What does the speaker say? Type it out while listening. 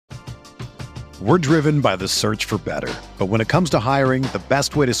We're driven by the search for better. But when it comes to hiring, the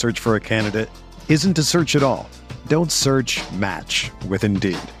best way to search for a candidate isn't to search at all. Don't search, match with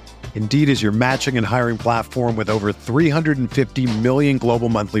Indeed. Indeed is your matching and hiring platform with over 350 million global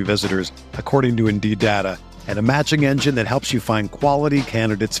monthly visitors, according to Indeed data, and a matching engine that helps you find quality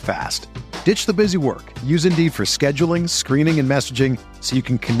candidates fast. Ditch the busy work. Use Indeed for scheduling, screening, and messaging so you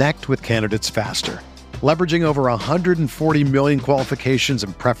can connect with candidates faster. Leveraging over 140 million qualifications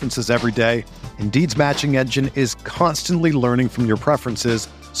and preferences every day, Indeed's matching engine is constantly learning from your preferences,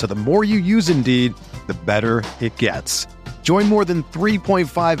 so the more you use Indeed, the better it gets. Join more than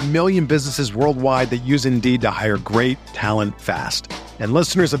 3.5 million businesses worldwide that use Indeed to hire great talent fast. And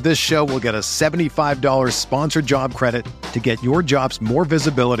listeners of this show will get a $75 sponsored job credit to get your jobs more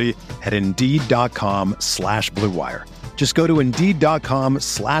visibility at Indeed.com/Blue Wire. Just go to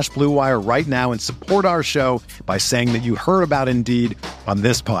Indeed.com/Blue Wire right now and support our show by saying that you heard about Indeed on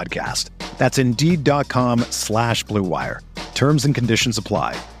this podcast. That's Indeed.com/Blue Wire. Terms and conditions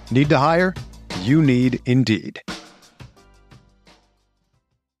apply. Need to hire? You need Indeed.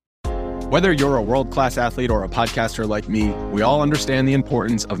 Whether you're a world-class athlete or a podcaster like me, we all understand the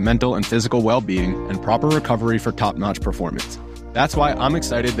importance of mental and physical well-being and proper recovery for top-notch performance. That's why I'm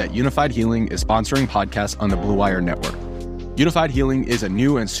excited that Unified Healing is sponsoring podcasts on the Blue Wire Network. Unified Healing is a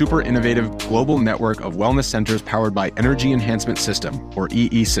new and super innovative global network of wellness centers powered by Energy Enhancement System, or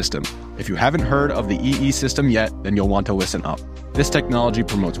EE System. If you haven't heard of the EE System yet, then you'll want to listen up. This technology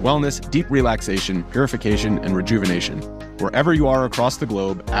promotes wellness, deep relaxation, purification, and rejuvenation. Wherever you are across the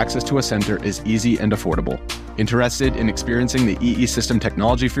globe, access to a center is easy and affordable. Interested in experiencing the EE System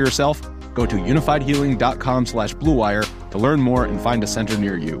technology for yourself? Go to unifiedhealing.com/Blue Wire to learn more and find a center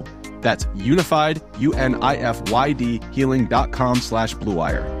near you. That's unified, UNIFYD, healing.com/Blue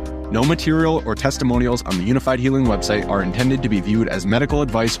Wire. No material or testimonials on the Unified Healing website are intended to be viewed as medical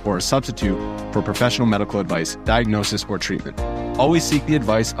advice or a substitute for professional medical advice, diagnosis, or treatment. Always seek the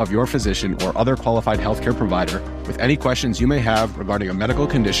advice of your physician or other qualified healthcare provider with any questions you may have regarding a medical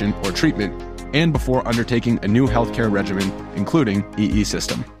condition or treatment and before undertaking a new healthcare regimen, including EE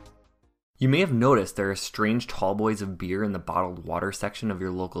System. You may have noticed there are strange tall boys of beer in the bottled water section of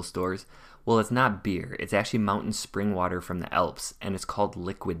your local stores. Well, it's not beer. It's actually mountain spring water from the Alps, and it's called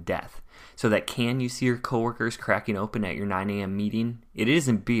Liquid Death. So that can you see your coworkers cracking open at your 9 a.m. meeting? It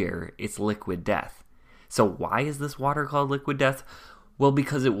isn't beer, it's Liquid Death. So why is this water called Liquid Death? Well,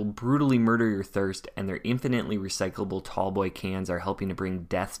 because it will brutally murder your thirst, and their infinitely recyclable tallboy cans are helping to bring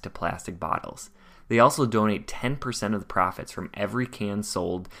death to plastic bottles. They also donate 10% of the profits from every can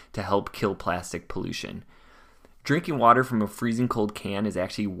sold to help kill plastic pollution. Drinking water from a freezing cold can is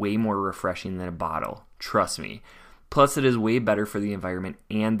actually way more refreshing than a bottle. Trust me. Plus, it is way better for the environment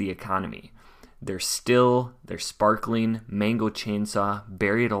and the economy. They're still, they're sparkling, mango chainsaw,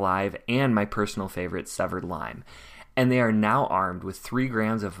 buried alive, and my personal favorite, severed lime. And they are now armed with 3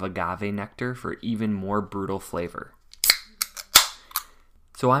 grams of agave nectar for even more brutal flavor.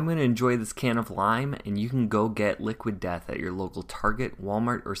 So I'm going to enjoy this can of lime, and you can go get Liquid Death at your local Target,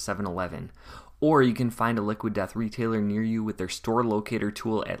 Walmart, or 7-Eleven. Or you can find a Liquid Death retailer near you with their store locator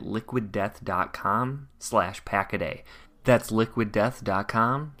tool at liquiddeath.com/packaday. That's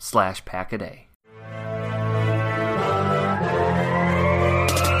liquiddeath.com/packaday.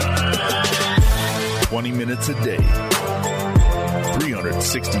 "20 minutes a day,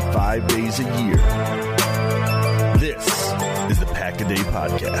 365 days a year. This is the Pack-A-Day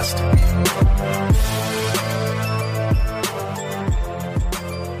Podcast.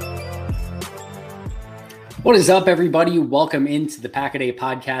 What is up, everybody? Welcome into the Pack-A-Day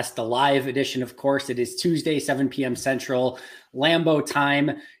Podcast, the live edition. Of course, it is Tuesday, 7 p.m. Central, Lambeau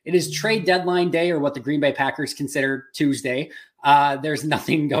time. It is trade deadline day, or what the Green Bay Packers consider Tuesday. There's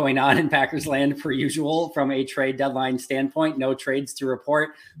nothing going on in Packers land per usual from a trade deadline standpoint. No trades to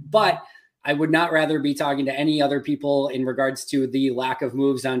report, but I would not rather be talking to any other people in regards to the lack of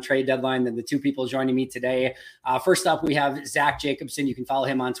moves on trade deadline than the two people joining me today. First up, we have Zach Jacobson. You can follow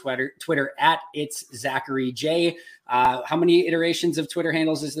him on Twitter at It's Zachary J. How many iterations of Twitter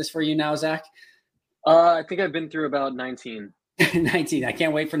handles is this for you now, Zach? I think I've been through about 19. 19. I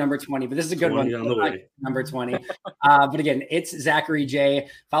can't wait for number 20, but this is a good one. On the way. Number 20. But again, it's Zachary J.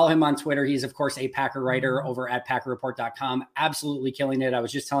 Follow him on Twitter. He's, of course, a Packer writer over at PackerReport.com. Absolutely killing it. I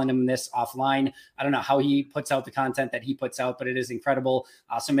was just telling him this offline. I don't know how he puts out the content that he puts out, but it is incredible.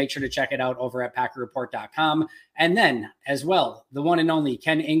 So make sure to check it out over at PackerReport.com. And then, as well, the one and only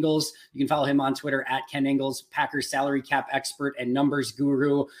Ken Ingalls. You can follow him on Twitter at Ken Ingalls, Packers salary cap expert and numbers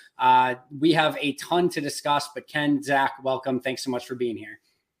guru. We have a ton to discuss, but Ken, Zach, welcome. Thanks so much for being here.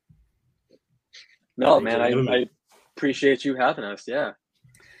 No, man, I appreciate you having us. Yeah.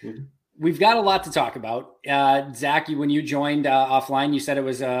 We've got a lot to talk about. Zach, when you joined offline, you said it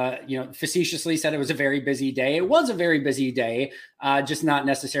was, facetiously said it was a very busy day. It was a very busy day, just not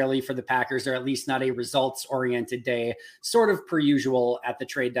necessarily for the Packers, or at least not a results-oriented day, sort of per usual at the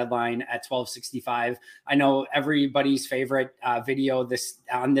trade deadline at 12:65. I know everybody's favorite video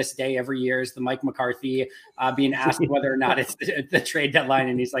on this day every year is the Mike McCarthy being asked whether or not it's the trade deadline.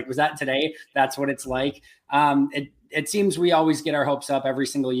 And he's like, was that today? That's what it's like. It seems we always get our hopes up every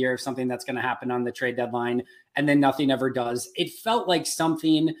single year of something that's going to happen on the trade deadline, and then nothing ever does. It felt like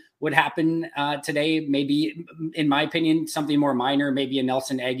something would happen today, maybe, in my opinion, something more minor, maybe a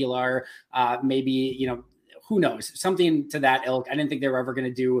Nelson Aguilar, maybe, who knows, something to that ilk. I didn't think they were ever going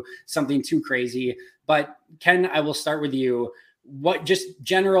to do something too crazy. But Ken, I will start with you. What just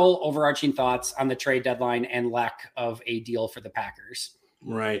general overarching thoughts on the trade deadline and lack of a deal for the Packers?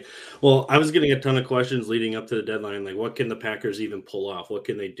 Right. Well, I was getting a ton of questions leading up to the deadline, like what can the Packers even pull off? What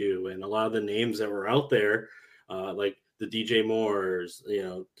can they do? And a lot of the names that were out there, like the DJ Moores,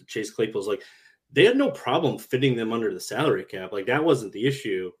 the Chase Claypool's, like they had no problem fitting them under the salary cap. Like that wasn't the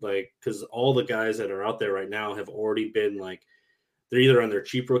issue. Like, because all the guys that are out there right now have already been like, they're either on their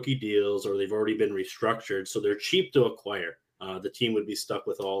cheap rookie deals or they've already been restructured. So they're cheap to acquire. The team would be stuck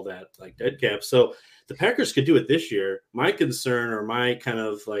with all that like dead cap. So the Packers could do it this year. My concern, or my kind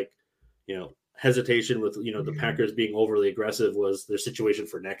of like, hesitation with, the Packers being overly aggressive was their situation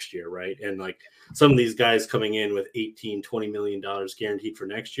for next year. Right. And like some of these guys coming in with $18-20 million guaranteed for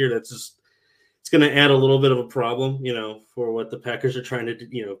next year, that's just, it's going to add a little bit of a problem, for what the Packers are trying to,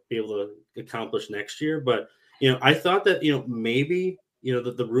 be able to accomplish next year. But, I thought that, maybe,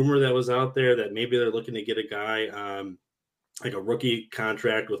 the rumor that was out there that maybe they're looking to get a guy, like a rookie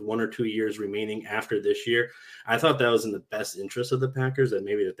contract with 1 or 2 years remaining after this year. I thought that was in the best interest of the Packers, that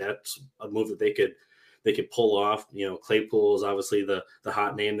maybe that's a move that they could pull off. Claypool is obviously the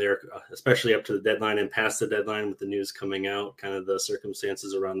hot name there, especially up to the deadline and past the deadline with the news coming out, kind of the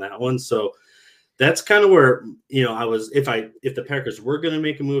circumstances around that one. So that's kind of where, I was, if the Packers were going to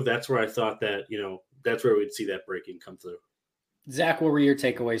make a move, that's where I thought that, that's where we'd see that breaking come through. Zach, what were your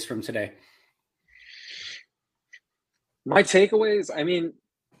takeaways from today? My takeaways,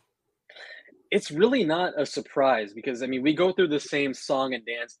 it's really not a surprise because, we go through the same song and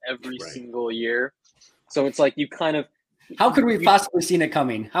dance every single year. So it's like you kind of... How could we have possibly seen it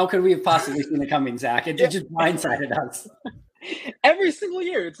coming? How could we have possibly seen it coming, Zach? It just blindsided us. Every single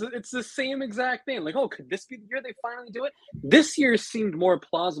year, it's the same exact thing. Like, oh, could this be the year they finally do it? This year seemed more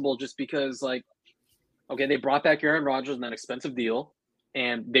plausible just because, like, okay, they brought back Aaron Rodgers in that expensive deal.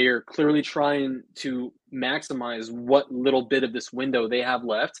 And they're clearly trying to maximize what little bit of this window they have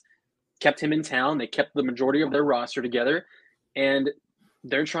left. Kept him in town. They kept the majority of their roster together. And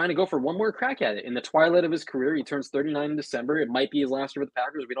they're trying to go for one more crack at it. In the twilight of his career, he turns 39 in December. It might be his last year with the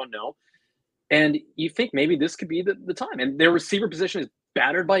Packers. We don't know. And you think maybe this could be the time. And their receiver position is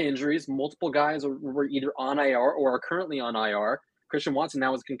battered by injuries. Multiple guys were either on IR or are currently on IR. Christian Watson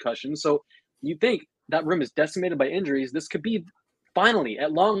now has a concussion. So you think that room is decimated by injuries. This could be finally,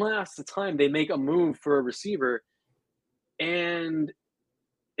 at long last, the time they make a move for a receiver, and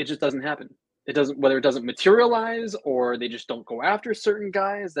it just doesn't happen. Whether it doesn't materialize or they just don't go after certain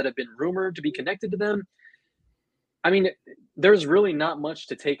guys that have been rumored to be connected to them. There's really not much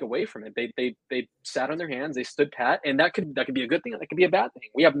to take away from it. They sat on their hands, they stood pat, and that could be a good thing, that could be a bad thing.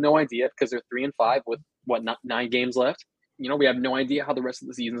 We have no idea because they're 3-5 with 9 games left. We have no idea how the rest of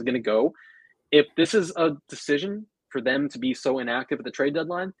the season is going to go. If this is a decision for them to be so inactive at the trade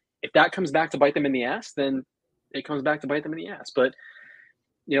deadline, if that comes back to bite them in the ass, then it comes back to bite them in the ass. But,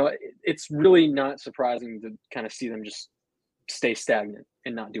 it's really not surprising to kind of see them just stay stagnant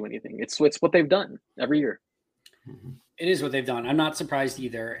and not do anything. It's what they've done every year. It is what they've done. I'm not surprised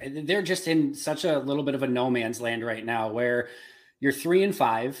either. They're just in such a little bit of a no man's land right now where you're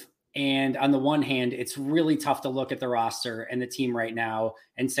 3-5. And on the one hand, it's really tough to look at the roster and the team right now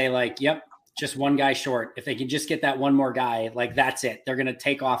and say like, yep, just one guy short. If they can just get that one more guy, like that's it. They're going to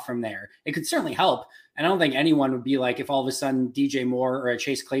take off from there. It could certainly help. And I don't think anyone would be like, if all of a sudden DJ Moore or a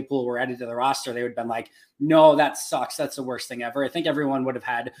Chase Claypool were added to the roster, they would have been like, no, that sucks. That's the worst thing ever. I think everyone would have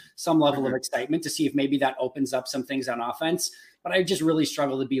had some level of excitement to see if maybe that opens up some things on offense. But I just really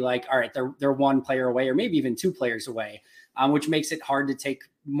struggle to be like, all right, they're one player away or maybe even 2 players away, which makes it hard to take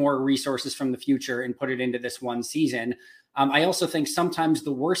more resources from the future and put it into this one season. I also think sometimes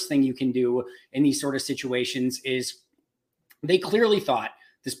the worst thing you can do in these sort of situations is they clearly thought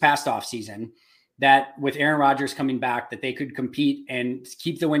this past offseason that with Aaron Rodgers coming back, that they could compete and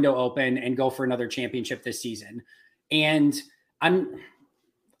keep the window open and go for another championship this season. And I'm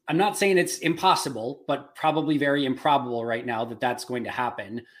not saying it's impossible, but probably very improbable right now that that's going to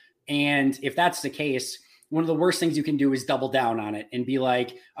happen. And if that's the case, one of the worst things you can do is double down on it and be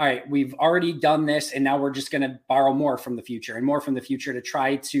like, all right, we've already done this, and now we're just going to borrow more from the future and more from the future to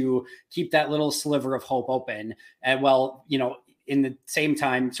try to keep that little sliver of hope open. And well, in the same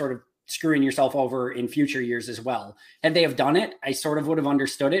time, sort of screwing yourself over in future years as well. Had they have done it, I sort of would have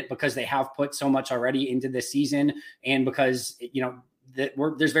understood it, because they have put so much already into this season, and because,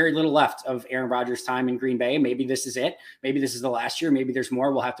 there's very little left of Aaron Rodgers' time in Green Bay. Maybe this is it. Maybe this is the last year. Maybe there's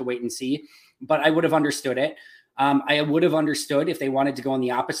more. We'll have to wait and see. But I would have understood it. I would have understood if they wanted to go in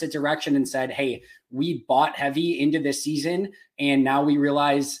the opposite direction and said, hey, we bought heavy into this season, and now we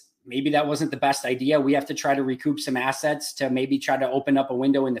realize maybe that wasn't the best idea. We have to try to recoup some assets to maybe try to open up a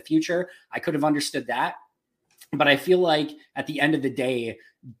window in the future. I could have understood that. But I feel like at the end of the day,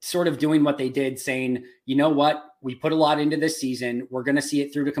 sort of doing what they did, saying, you know what, we put a lot into this season. We're going to see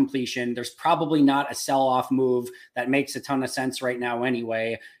it through to completion. There's probably not a sell-off move that makes a ton of sense right now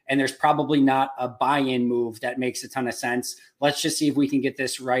anyway. And there's probably not a buy-in move that makes a ton of sense. Let's just see if we can get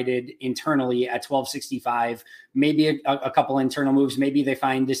this righted internally at 1265. Maybe a couple internal moves. Maybe they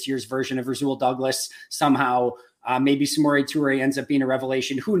find this year's version of Rasul Douglas somehow. Maybe Samori Toure ends up being a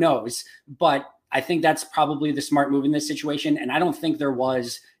revelation. Who knows? But I think that's probably the smart move in this situation. And I don't think there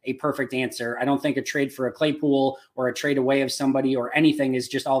was a perfect answer. I don't think a trade for a Claypool or a trade away of somebody or anything is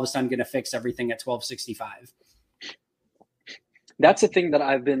just all of a sudden going to fix everything at 1265. That's the thing that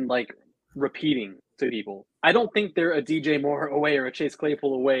I've been repeating to people. I don't think they're a DJ Moore away or a Chase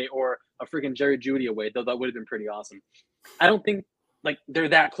Claypool away or a freaking Jerry Jeudy away, though that would have been pretty awesome. I don't think they're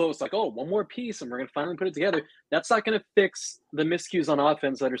that close, one more piece and we're going to finally put it together. That's not going to fix the miscues on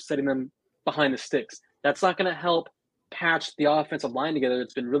offense that are setting them behind the sticks. That's not going to help patch the offensive line together.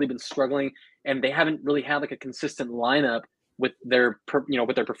 It's really been struggling, and they haven't really had a consistent lineup with their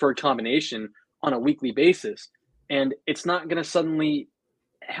preferred combination on a weekly basis. And it's not going to suddenly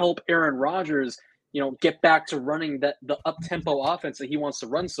help Aaron Rodgers, get back to running the up-tempo offense that he wants to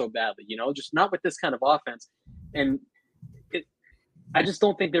run so badly, just not with this kind of offense. And I just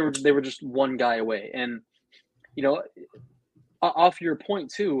don't think they were just one guy away. And, off your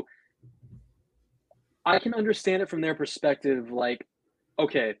point too, I can understand it from their perspective.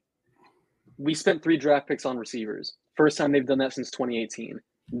 Okay, we spent 3 draft picks on receivers. First time they've done that since 2018.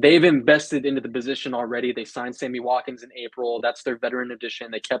 They've invested into the position already. They signed Sammy Watkins in April. That's their veteran addition.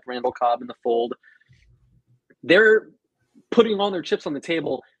 They kept Randall Cobb in the fold. They're putting all their chips on the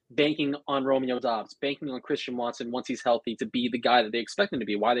table, banking on Romeo Doubs, banking on Christian Watson once he's healthy to be the guy that they expect him to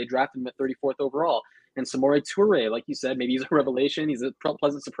be, why they drafted him at 34th overall. And Samori Toure, like you said, maybe he's a revelation. He's a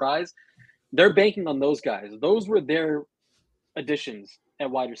pleasant surprise. They're banking on those guys. Those were their additions at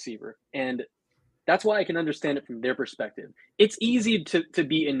wide receiver. And that's why I can understand it from their perspective. It's easy to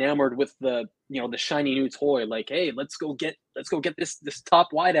be enamored with the shiny new toy. Hey, let's go get this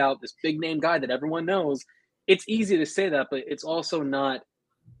top wideout, this big name guy that everyone knows. It's easy to say that, but it's also not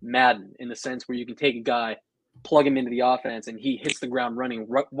Madden in the sense where you can take a guy, plug him into the offense, and he hits the ground running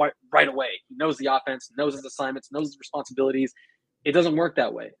right away. He knows the offense, knows his assignments, knows his responsibilities. It doesn't work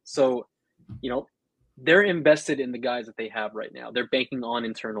that way. So, they're invested in the guys that they have right now. They're banking on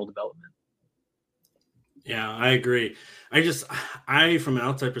internal development. Yeah, I agree. From an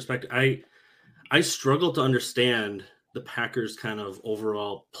outside perspective, I struggle to understand the Packers' kind of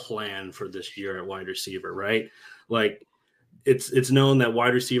overall plan for this year at wide receiver, right? It's known that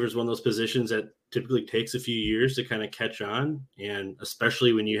wide receiver is one of those positions that typically takes a few years to kind of catch on. And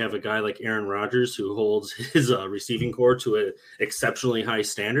especially when you have a guy like Aaron Rodgers who holds his receiving core to an exceptionally high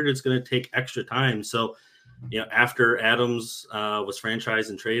standard, it's going to take extra time. So, after Adams was franchised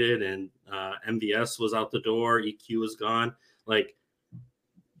and traded and MVS was out the door, EQ was gone,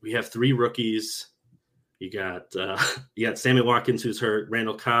 we have 3 rookies. You got Sammy Watkins, who's hurt,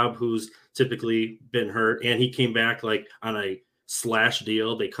 Randall Cobb, who's typically been hurt, and he came back on a slash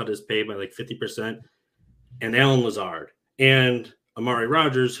deal. They cut his pay by 50%, and Allen Lazard and Amari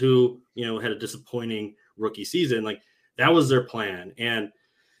Rodgers, who had a disappointing rookie season. That was their plan. And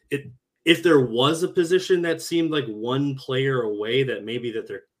if there was a position that seemed like one player away, that maybe that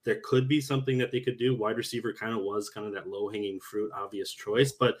there could be something that they could do, wide receiver was that low hanging fruit, obvious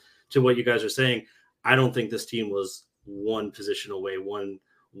choice. But to what you guys are saying, I don't think this team was one position away, one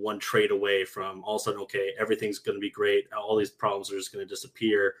trade away from all of a sudden, okay, everything's going to be great. All these problems are just going to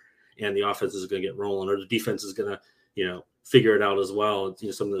disappear and the offense is going to get rolling, or the defense is going to, figure it out as well.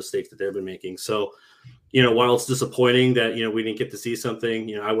 Some of the mistakes that they've been making. So, while it's disappointing that, we didn't get to see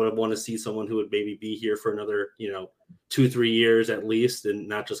something, I would have wanted to see someone who would maybe be here for another, 2-3 years at least, and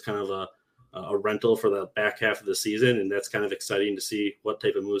not just kind of a rental for the back half of the season. And that's kind of exciting to see what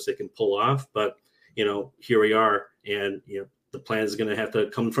type of moves they can pull off. But, here we are. And, the plan is going to have to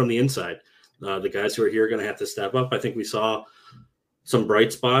come from the inside. The guys who are here are going to have to step up. I think we saw some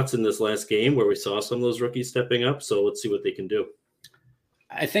bright spots in this last game where we saw some of those rookies stepping up. So let's see what they can do.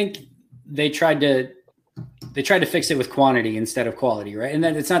 I think they tried to fix it with quantity instead of quality, right? And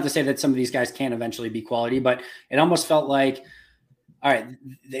then it's not to say that some of these guys can't eventually be quality, but it almost felt like, all right,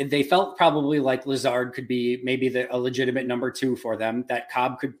 they felt probably like Lazard could be maybe a legitimate number 2 for them, that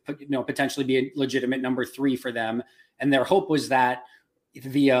Cobb could potentially be a legitimate number 3 for them. And their hope was that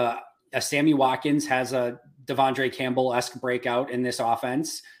Sammy Watkins has a Devondre Campbell-esque breakout in this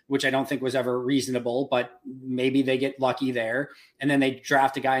offense, which I don't think was ever reasonable, but maybe they get lucky there. And then they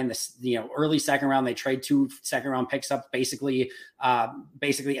draft a guy in the early second round. They trade 2 second-round picks up, basically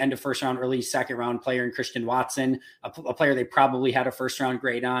end of first round, early second round player in Christian Watson, a player they probably had a first-round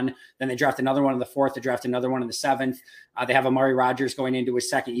grade on. Then they draft another one in the 4th. They draft another one in the 7th. They have Amari Rodgers going into his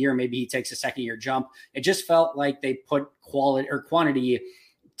second year. Maybe he takes a second-year jump. It just felt like they put quality or quantity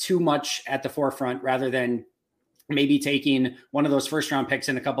too much at the forefront rather than maybe taking one of those first round picks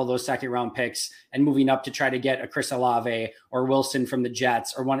and a couple of those second round picks and moving up to try to get a Chris Olave or Wilson from the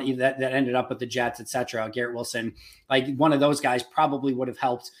Jets, or one that ended up with the Jets, etc. Garrett Wilson, like one of those guys probably would have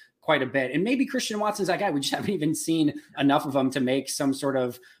helped quite a bit. And maybe Christian Watson's that guy. We just haven't even seen enough of him to make some sort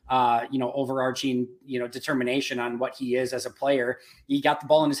of, overarching, determination on what he is as a player. He got the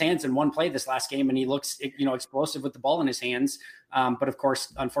ball in his hands in one play this last game, and he looks, explosive with the ball in his hands. But of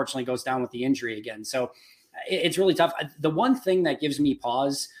course, unfortunately goes down with the injury again. So it's really tough. The one thing that gives me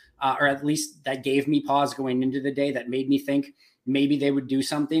pause, or at least that gave me pause going into the day, that made me think maybe they would do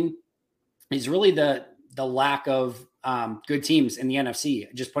something, is really the lack of good teams in the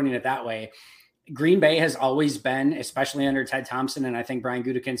NFC, just putting it that way. Green Bay has always been, especially under Ted Thompson, and I think Brian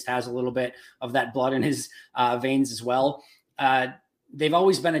Gutekunst has a little bit of that blood in his veins as well. They've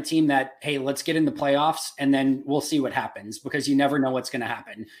always been a team that, hey, let's get in the playoffs and then we'll see what happens, because you never know what's going to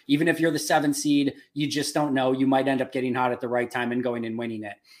happen. Even if you're the 7th seed, you just don't know. You might end up getting hot at the right time and going and winning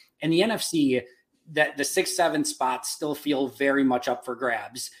it. In the NFC, that the 6, 7 spots still feel very much up for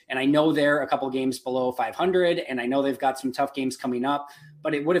grabs. And I know they're a couple games below 500, and I know they've got some tough games coming up,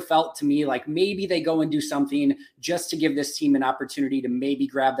 but it would have felt to me like maybe they go and do something just to give this team an opportunity to maybe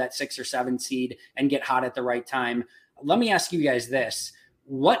grab that 6 or 7 seed and get hot at the right time. Let me ask you guys this.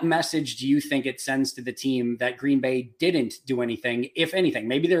 What message do you think it sends to the team that Green Bay didn't do anything, if anything?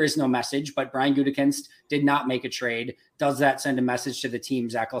 Maybe there is no message, but Brian Gutekunst did not make a trade. Does that send a message to the team?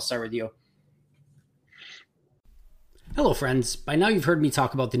 Zach, I'll start with you. Hello, friends. By now you've heard me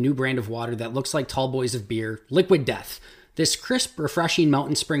talk about the new brand of water that looks like tall boys of beer, Liquid Death. This crisp, refreshing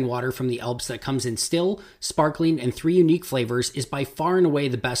mountain spring water from the Alps that comes in still, sparkling, and 3 unique flavors is by far and away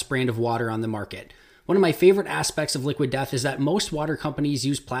the best brand of water on the market. One of my favorite aspects of Liquid Death is that most water companies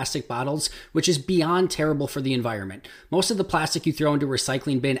use plastic bottles, which is beyond terrible for the environment. Most of the plastic you throw into a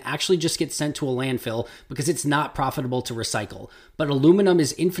recycling bin actually just gets sent to a landfill because it's not profitable to recycle. But aluminum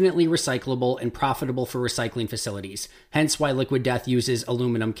is infinitely recyclable and profitable for recycling facilities, hence why Liquid Death uses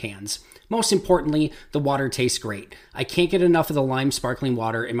aluminum cans. Most importantly, the water tastes great. I can't get enough of the lime sparkling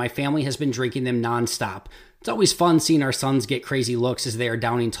water, and my family has been drinking them nonstop. It's always fun seeing our sons get crazy looks as they are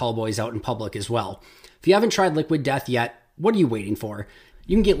downing tall boys out in public as well. If you haven't tried Liquid Death yet, what are you waiting for?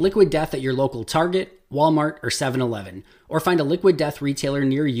 You can get Liquid Death at your local Target, Walmart, or 7-Eleven, or find a Liquid Death retailer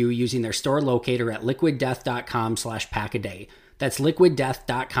near you using their store locator at liquiddeath.com/packaday. That's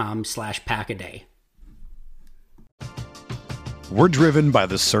liquiddeath.com/packaday. We're driven by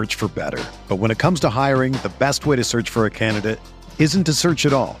the search for better. But when it comes to hiring, the best way to search for a candidate isn't to search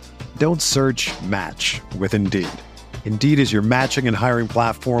at all. Don't search, match with Indeed. Indeed is your matching and hiring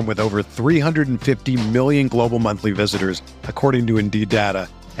platform with over 350 million global monthly visitors, according to Indeed data,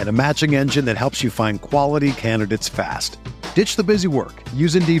 and a matching engine that helps you find quality candidates fast. Ditch the busy work.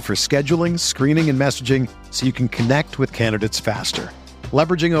 Use Indeed for scheduling, screening, and messaging so you can connect with candidates faster.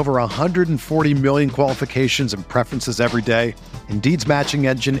 Leveraging over 140 million qualifications and preferences every day, Indeed's matching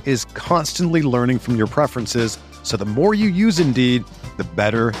engine is constantly learning from your preferences, so the more you use Indeed, the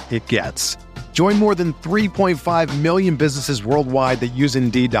better it gets. Join more than 3.5 million businesses worldwide that use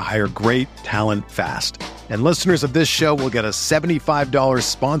Indeed to hire great talent fast. And listeners of this show will get a $75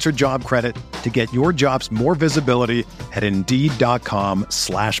 sponsored job credit to get your jobs more visibility at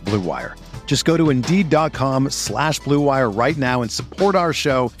Indeed.com/Blue Wire. Just go to Indeed.com/Blue Wire right now and support our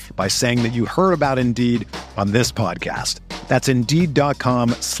show by saying that you heard about Indeed on this podcast. That's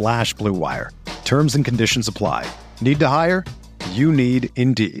Indeed.com/Blue Wire. Terms and conditions apply. Need to hire? You need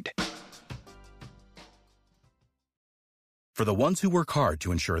Indeed. For the ones who work hard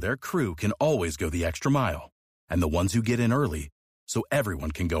to ensure their crew can always go the extra mile, and the ones who get in early so everyone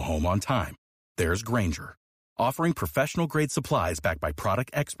can go home on time, there's Grainger, offering professional-grade supplies backed by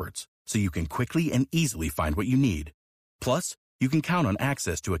product experts so you can quickly and easily find what you need. Plus, you can count on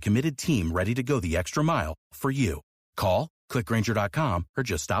access to a committed team ready to go the extra mile for you. Call, click Grainger.com, or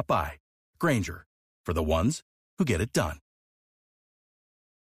just stop by. Grainger, for the ones who get it done.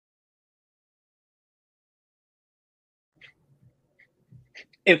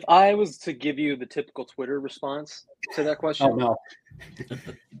 If I was to give you the typical Twitter response to that question, Oh, no.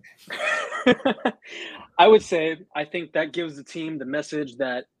 I would say I think that gives the team the message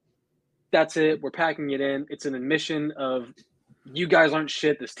that that's it. We're packing it in. It's an admission of you guys aren't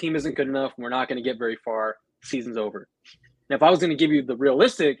shit. This team isn't good enough. We're not going to get very far. Season's over. Now, if I was going to give you the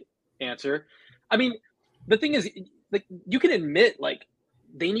realistic answer, I mean, the thing is, like, you can admit, like,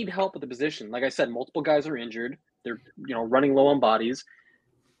 they need help at the position. Like I said, multiple guys are injured. They're, running low on bodies.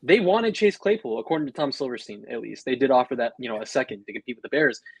 They wanted Chase Claypool, according to Tom Silverstein, at least. They did offer that, a second to compete with the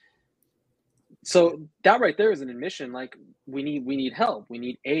Bears. So that right there is an admission, like, we need help. We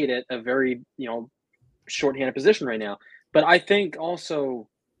need aid at a very, shorthanded position right now. But I think also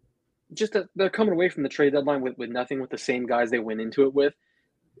just that they're coming away from the trade deadline with nothing, with the same guys they went into it with.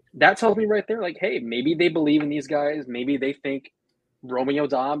 That tells me right there, like, hey, maybe they believe in these guys. Maybe they think Romeo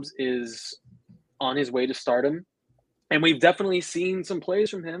Doubs is on his way to stardom. And we've definitely seen some plays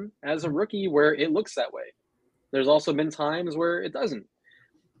from him as a rookie where it looks that way. There's also been times where it doesn't.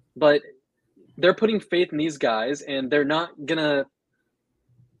 But they're putting faith in these guys, and they're not going to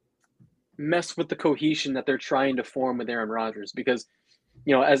mess with the cohesion that they're trying to form with Aaron Rodgers. Because,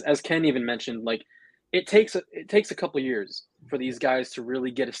 as Ken even mentioned, like, it takes a couple of years for these guys to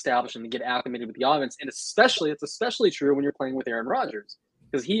really get established and to get acclimated with the offense. And it's especially true when you're playing with Aaron Rodgers,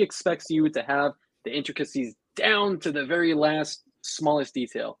 because he expects you to have the intricacies down to the very last smallest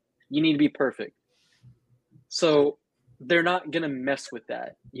detail. You need to be perfect. So they're not going to mess with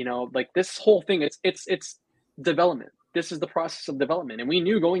that. Like, this whole thing, it's development. This is the process of development. And we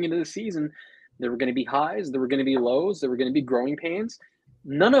knew going into the season, there were going to be highs, there were going to be lows, there were going to be growing pains.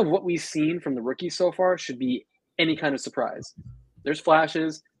 None of what we've seen from the rookies so far should be any kind of surprise. There's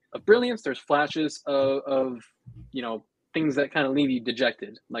flashes of brilliance. There's flashes of things that kind of leave you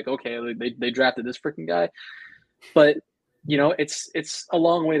dejected. Like, okay, they drafted this freaking guy. But, it's a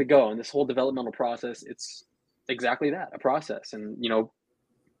long way to go. And this whole developmental process, it's exactly that, a process. And,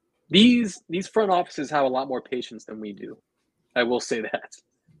 these front offices have a lot more patience than we do. I will say that.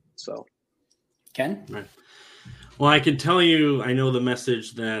 So, Ken? Right. Well, I can tell you, I know the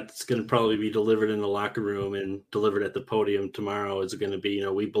message that's going to probably be delivered in the locker room and delivered at the podium tomorrow is going to be,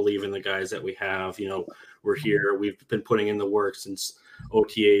 we believe in the guys that we have. We're here. We've been putting in the work since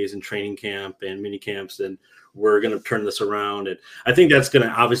OTAs and training camp and mini camps, and we're going to turn this around. And I think that's going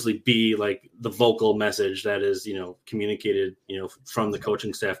to obviously be like the vocal message that is, communicated, from the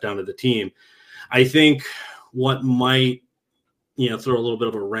coaching staff down to the team. I think what might, throw a little bit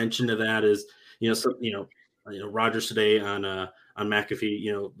of a wrench into that is, Rodgers today on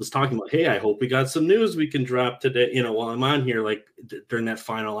McAfee, was talking about, hey, I hope we got some news we can drop today, while I'm on here, like during that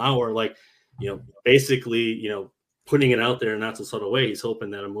final hour, like, basically, putting it out there in not so subtle way. He's hoping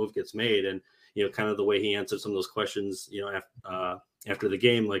that a move gets made. And, kind of the way he answered some of those questions, after the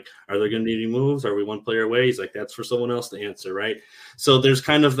game, like, are there going to be any moves? Are we one player away? He's like, that's for someone else to answer. Right. So there's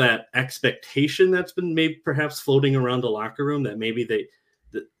kind of that expectation that's been maybe perhaps floating around the locker room that maybe the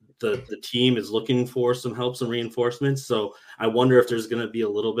team is looking for some help, some reinforcements. So I wonder if there's going to be a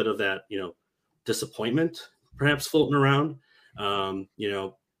little bit of that, disappointment perhaps floating around, and,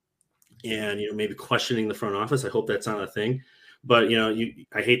 maybe questioning the front office. I hope that's not a thing, but,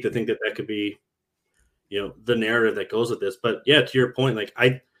 I hate to think that could be, the narrative that goes with this. But yeah, to your point, like,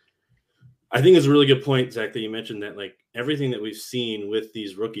 I think it's a really good point, Zach, that you mentioned that, like, everything that we've seen with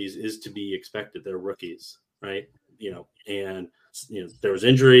these rookies is to be expected. They're rookies, right? And there was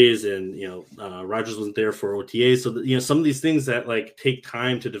injuries, and Rodgers wasn't there for OTAs, so some of these things that, like, take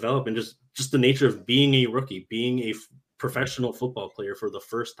time to develop, and just the nature of being a rookie, being a professional football player for the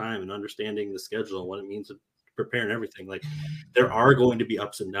first time, and understanding the schedule and what it means to prepare and everything. Like, there are going to be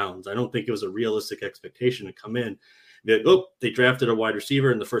ups and downs. I don't think it was a realistic expectation to come in, be like, oh, they drafted a wide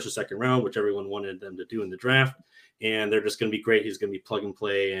receiver in the first or second round, which everyone wanted them to do in the draft, and they're just going to be great. He's going to be plug and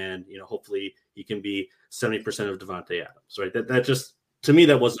play, and hopefully he can be 70% of Devontae Adams, right? That just, to me,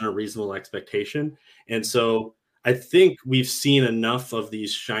 that wasn't a reasonable expectation. And so I think we've seen enough of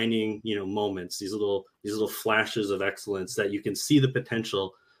these shining, moments, these little flashes of excellence, that you can see the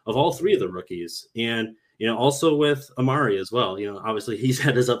potential of all three of the rookies. And also with Amari as well. Obviously he's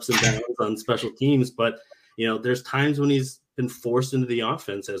had his ups and downs on special teams, but there's times when he's been forced into the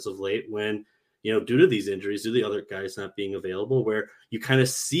offense as of late when due to these injuries, due to the other guys not being available, where you kind of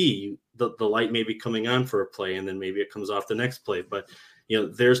see the light maybe coming on for a play, and then maybe it comes off the next play. But,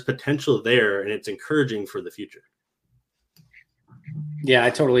 there's potential there, and it's encouraging for the future. Yeah, I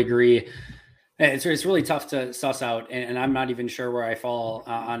totally agree. It's really tough to suss out, and I'm not even sure where I fall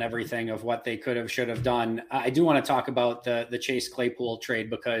on everything of what they could have, should have done. I do want to talk about the Chase Claypool trade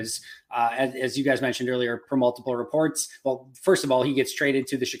because, as you guys mentioned earlier, per multiple reports, well, first of all, he gets traded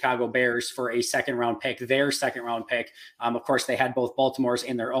to the Chicago Bears for a second-round pick, their second-round pick. Of course, they had both Baltimore's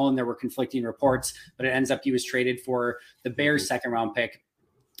and their own. There were conflicting reports, but it ends up he was traded for the Bears' second-round pick.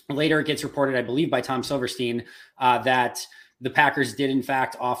 Later, it gets reported, I believe, by Tom Silverstein that the Packers did, in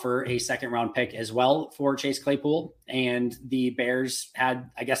fact, offer a second-round pick as well for Chase Claypool, and the Bears had,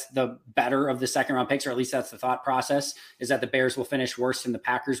 I guess, the better of the second-round picks, or at least that's the thought process, is that the Bears will finish worse than the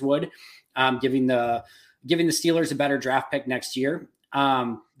Packers would, giving the Steelers a better draft pick next year.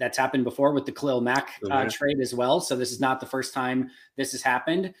 That's happened before with the Khalil Mack trade as well, so this is not the first time this has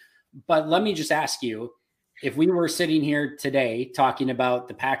happened. But let me just ask you, if we were sitting here today talking about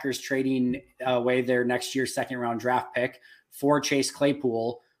the Packers trading away their next year's second-round draft pick for Chase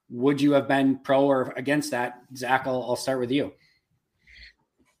Claypool, would you have been pro or against that? Zach, I'll start with you.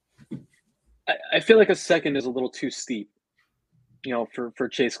 I feel like a second is a little too steep, for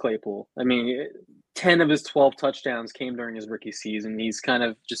Chase Claypool. I mean, 10 of his 12 touchdowns came during his rookie season. He's kind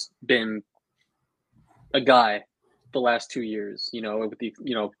of just been a guy the last 2 years, with the,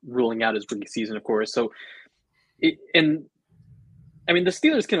 ruling out his rookie season, of course. So, the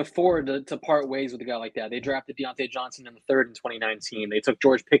Steelers can afford to part ways with a guy like that. They drafted Deontay Johnson in the third in 2019. They took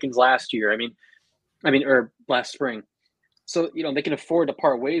George Pickens last year. Or last spring. So, they can afford to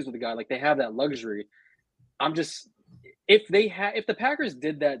part ways with a guy. Like, they have that luxury. If the Packers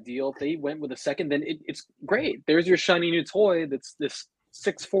did that deal, if they went with a second, then it's great. There's your shiny new toy. That's this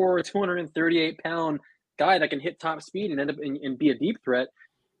 6'4", 238-pound guy that can hit top speed and end up and be a deep threat.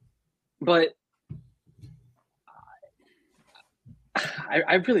 But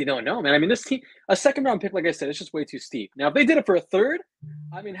I really don't know, man. This team, a second-round pick, like I said, it's just way too steep. Now, if they did it for a third,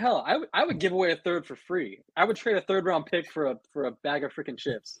 hell, I would give away a third for free. I would trade a third-round pick for a bag of freaking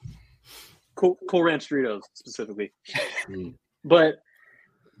chips. Cool Ranch Doritos, specifically. But,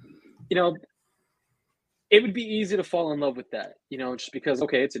 it would be easy to fall in love with that, just because,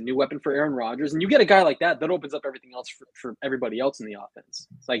 okay, it's a new weapon for Aaron Rodgers. And you get a guy like that opens up everything else for everybody else in the offense.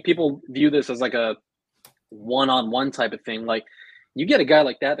 It's like people view this as like a one-on-one type of thing. Like, you get a guy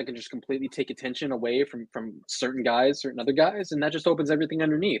like that can just completely take attention away from certain other guys, and that just opens everything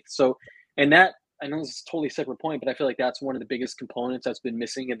underneath. So, and that, I know this is a totally separate point, but I feel like that's one of the biggest components that's been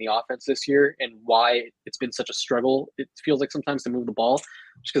missing in the offense this year, and why it's been such a struggle. It feels like sometimes to move the ball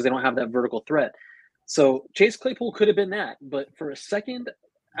just because they don't have that vertical threat. So Chase Claypool could have been that, but for a second,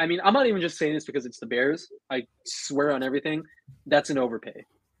 I'm not even just saying this because it's the Bears. I swear on everything, that's an overpay.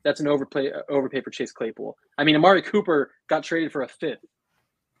 That's an overpay for Chase Claypool. Amari Cooper got traded for a fifth.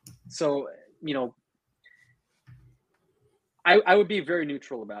 So, I would be very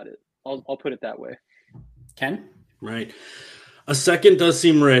neutral about it. I'll put it that way. Ken? Right. A second does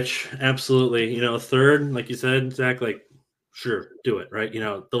seem rich. Absolutely. A third, like you said, Zach, like, sure, do it. Right.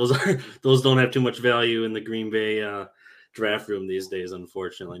 Those don't have too much value in the Green Bay draft room these days,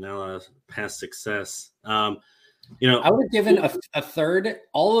 unfortunately. Not a lot of past success. I would have given a third,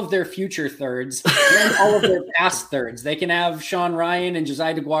 all of their future thirds, and all of their past thirds. They can have Sean Ryan and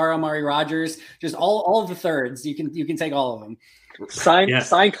Josiah DeGuara, Amari Rodgers, just all of the thirds. You can take all of them. Sign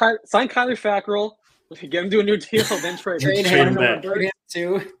Kyler Fackrell, get him to a new deal, then trade him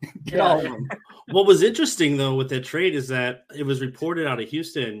too. Get all of them. What was interesting though with that trade is that it was reported out of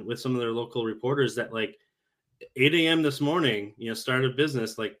Houston with some of their local reporters that like 8 a.m. this morning, start of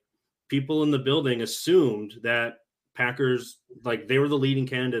business, like people in the building assumed that Packers, like they were the leading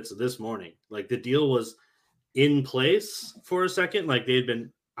candidates this morning. Like the deal was in place for a second. Like they had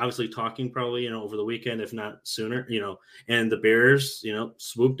been obviously talking probably, over the weekend, if not sooner, and the Bears,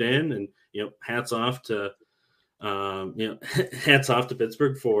 swooped in and, hats off to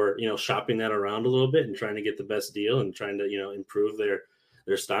Pittsburgh for, shopping that around a little bit and trying to get the best deal and trying to, improve their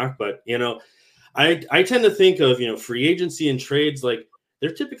stock. But, I tend to think of, free agency and trades, like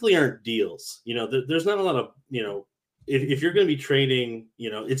there typically aren't deals, there's not a lot of, if you're going to be trading,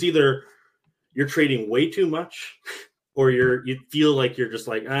 it's either you're trading way too much or you feel like you're just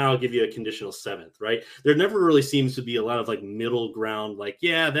like, I'll give you a conditional seventh, right? There never really seems to be a lot of like middle ground. Like,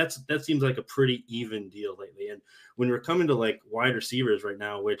 yeah, that seems like a pretty even deal lately. And when we're coming to like wide receivers right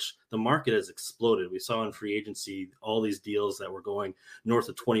now, which the market has exploded, we saw in free agency, all these deals that were going north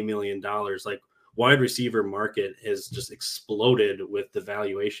of $20 million. Like wide receiver market has just exploded with the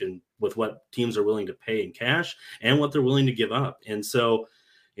valuation, with what teams are willing to pay in cash and what they're willing to give up. And so,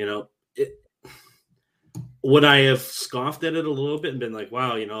 would I have scoffed at it a little bit and been like,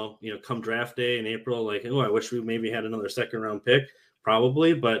 wow, come draft day in April, like, oh, I wish we maybe had another second round pick?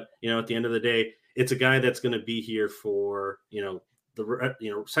 Probably. But, at the end of the day, it's a guy that's going to be here for, the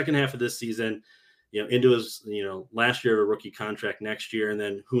second half of this season, into his, last year of a rookie contract next year. And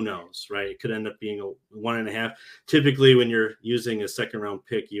then who knows, right? It could end up being a 1.5. Typically, when you're using a second round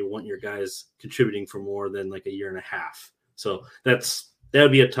pick, you want your guys contributing for more than like a year and a half. So that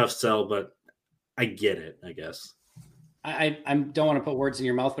would be a tough sell, but I get it, I guess. I don't want to put words in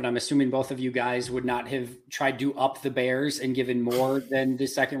your mouth, but I'm assuming both of you guys would not have tried to up the Bears and given more than the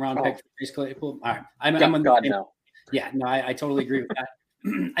second round pick for Chase Claypool. All right. I totally agree with that.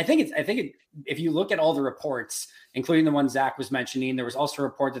 I think if you look at all the reports, including the one Zach was mentioning, there was also a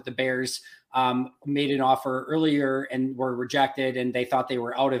report that the Bears made an offer earlier and were rejected, and they thought they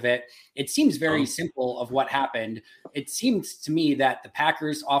were out of it. It seems very simple of what happened. It seems to me that the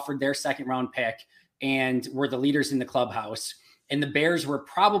Packers offered their second round pick and were the leaders in the clubhouse, and the Bears were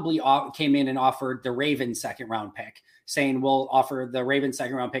probably came in and offered the Ravens second round pick, saying we'll offer the Ravens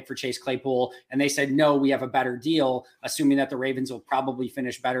second round pick for Chase Claypool. And they said, no, we have a better deal, assuming that the Ravens will probably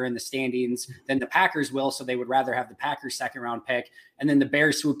finish better in the standings than the Packers will. So they would rather have the Packers second round pick. And then the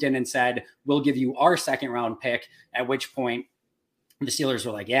Bears swooped in and said, we'll give you our second round pick, at which point the Steelers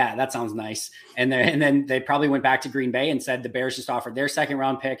were like, yeah, that sounds nice. And then they probably went back to Green Bay and said, the Bears just offered their second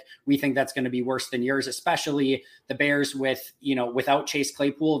round pick. We think that's going to be worse than yours, especially the Bears without Chase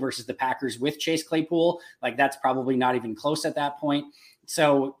Claypool versus the Packers with Chase Claypool. Like, that's probably not even close at that point.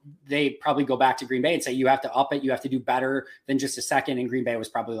 So they probably go back to Green Bay and say, you have to up it. You have to do better than just a second. And Green Bay was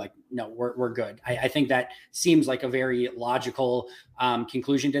probably like, no, we're good. I think that seems like a very logical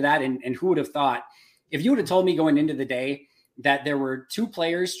conclusion to that. And who would have thought, if you would have told me going into the day that there were two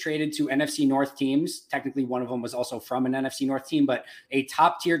players traded to NFC North teams. Technically, one of them was also from an NFC North team, but a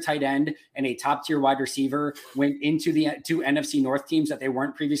top-tier tight end and a top-tier wide receiver went into the two NFC North teams that they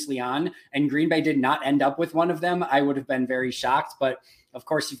weren't previously on, and Green Bay did not end up with one of them. I would have been very shocked. But, of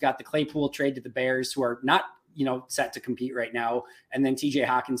course, you've got the Claypool trade to the Bears, who are not set to compete right now, and then TJ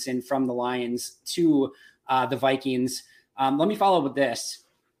Hawkinson from the Lions to the Vikings. Let me follow with this.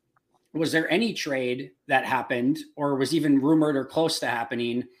 Was there any trade that happened or was even rumored or close to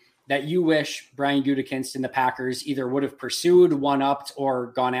happening that you wish Brian Gutekunst and the Packers either would have pursued, one-upped, or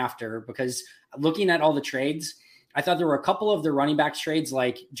gone after? Because looking at all the trades, I thought there were a couple of the running backs trades,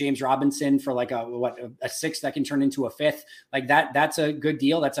 like James Robinson for like a sixth that can turn into a fifth. Like that's a good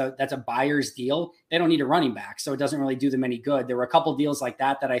deal. That's a buyer's deal. They don't need a running back, so it doesn't really do them any good. There were a couple deals like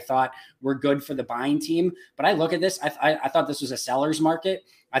that I thought were good for the buying team. But I look at this, I thought this was a seller's market.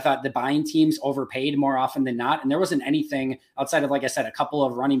 I thought the buying teams overpaid more often than not. And there wasn't anything outside of, like I said, a couple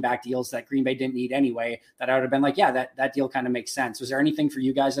of running back deals that Green Bay didn't need anyway, that I would have been like, yeah, that deal kind of makes sense. Was there anything for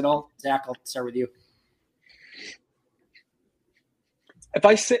you guys at all? Zach, I'll start with you. If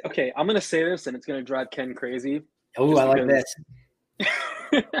I say, okay, I'm going to say this and it's going to drive Ken crazy. Oh, I like this.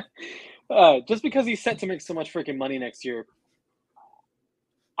 Just because he's set to make so much freaking money next year.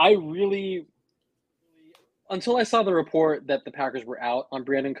 I really, until I saw the report that the Packers were out on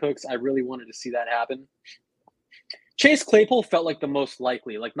Brandon Cooks, I really wanted to see that happen. Chase Claypool felt like the most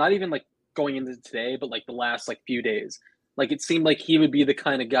likely, like not even like going into today, but like the last like few days. Like it seemed like he would be the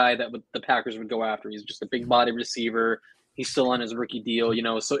kind of guy that the Packers would go after. He's just a big body receiver. He's still on his rookie deal,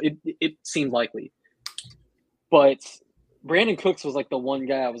 so it seemed likely. But Brandon Cooks was like the one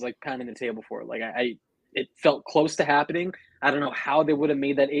guy I was like pounding the table for. Like it felt close to happening. I don't know how they would have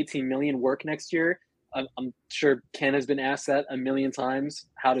made that $18 million work next year. I'm sure Ken has been asked that a million times,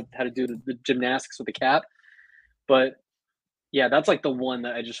 how to do the gymnastics with the cap. But yeah, that's like the one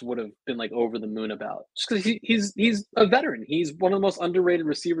that I just would have been like over the moon about. Just because he's a veteran. He's one of the most underrated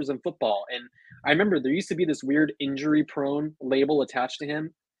receivers in football. And I remember there used to be this weird injury-prone label attached to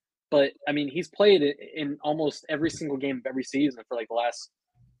him. But, I mean, he's played in almost every single game of every season for like the last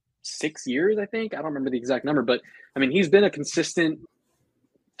 6 years, I think. I don't remember the exact number. But, I mean, he's been a consistent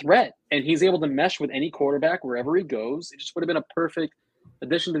threat. And he's able to mesh with any quarterback wherever he goes. It just would have been a perfect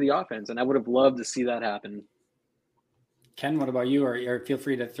addition to the offense. And I would have loved to see that happen. Ken, what about you? Or feel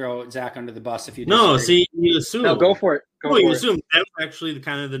free to throw Zach under the bus if you disagree. No, see, you assume. No, go for it. You assume that's actually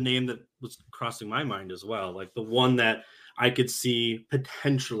the name that was crossing my mind as well. Like the one that I could see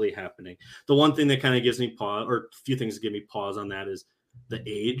potentially happening. The one thing that kind of gives me pause, or a few things that give me pause on that, is the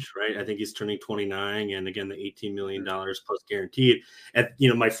age, right? I think he's turning 29, and again, the $18 million plus guaranteed.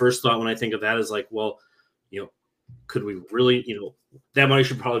 My first thought when I think of that is like, well, could we really, that money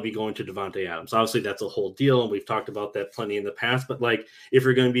should probably be going to Devontae Adams. Obviously, that's a whole deal, and we've talked about that plenty in the past. But like, if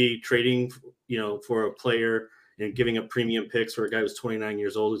you're going to be trading, for a player and giving up premium picks for a guy who's 29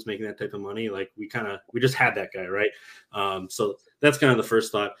 years old who's making that type of money, like we just had that guy, right? So that's kind of the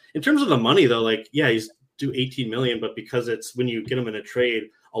first thought. In terms of the money, though, like, yeah, he's due $18 million, but because it's when you get him in a trade,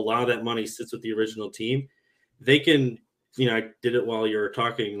 a lot of that money sits with the original team. They can, I did it while you were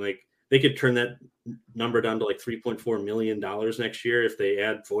talking, like they could turn that number down to like $3.4 million next year if they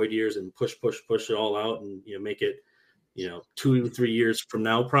add void years and push it all out and make it 2-3 years from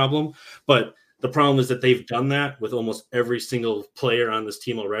now problem. But the problem is that they've done that with almost every single player on this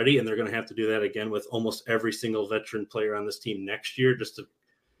team already, and they're going to have to do that again with almost every single veteran player on this team next year just to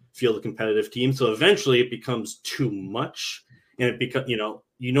field a competitive team. So eventually it becomes too much, and it becomes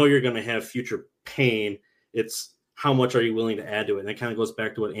you're going to have future pain. It's how much are you willing to add to it? And that kind of goes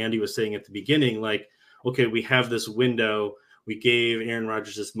back to what Andy was saying at the beginning. Like, okay, we have this window. We gave Aaron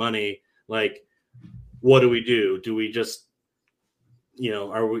Rodgers this money. Like, what do we do? Do we just,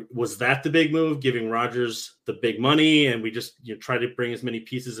 was that the big move, giving Rodgers the big money, and we just try to bring as many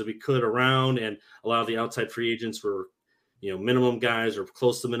pieces as we could around and allow the outside free agents for, minimum guys or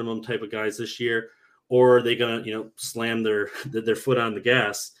close to minimum type of guys this year? Or are they going to, slam their foot on the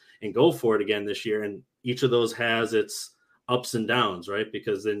gas and go for it again this year? And each of those has its ups and downs, right?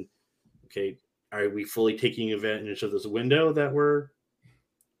 Because then, okay, are we fully taking advantage of this window that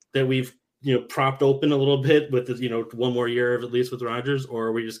we've propped open a little bit with this, one more year of at least with Rodgers? Or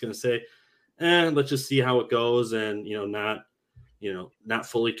are we just going to say, let's just see how it goes and not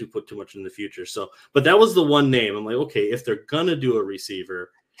fully to put too much in the future? So, but that was the one name. I'm like, okay, if they're gonna do a receiver,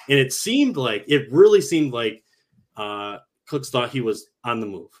 and it really seemed like Cooks thought he was on the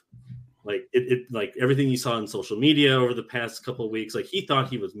move. Like it like everything you saw on social media over the past couple of weeks, like he thought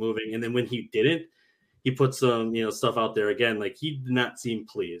he was moving. And then when he didn't, he put some, stuff out there again. Like he did not seem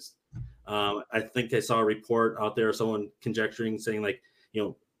pleased. I think I saw a report out there, someone conjecturing saying like,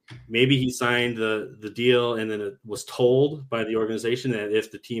 maybe he signed the deal and then it was told by the organization that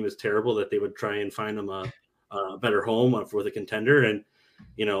if the team is terrible, that they would try and find him a better home for the contender. And,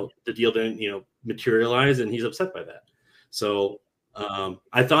 the deal didn't, materialize, and he's upset by that. So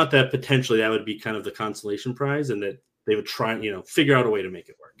I thought that potentially that would be kind of the consolation prize, and that they would try, figure out a way to make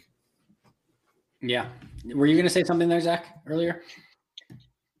it work. Yeah. Were you going to say something there, Zach, earlier?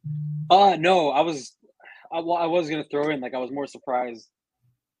 No, I was going to throw in, like, I was more surprised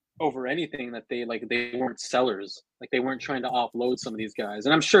over anything that they weren't sellers. Like they weren't trying to offload some of these guys.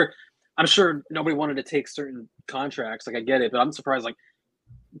 And I'm sure nobody wanted to take certain contracts. Like I get it, but I'm surprised like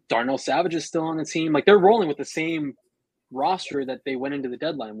Darnell Savage is still on the team. Like they're rolling with the same roster that they went into the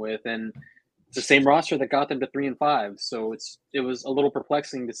deadline with, and it's the same roster that got them to 3-5. So it was a little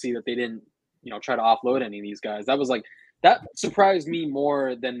perplexing to see that they didn't, try to offload any of these guys. That surprised me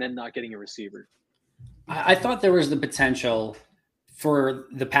more than them not getting a receiver. I thought there was the potential for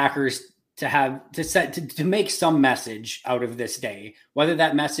the Packers to make some message out of this day, whether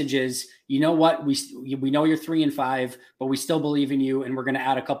that message is, we know you're 3-5, but we still believe in you, and we're going to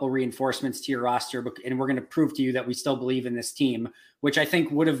add a couple reinforcements to your roster, and we're going to prove to you that we still believe in this team, which I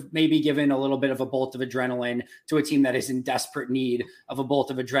think would have maybe given a little bit of a bolt of adrenaline to a team that is in desperate need of a bolt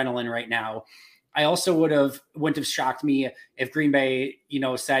of adrenaline right now. I also wouldn't have shocked me if Green Bay,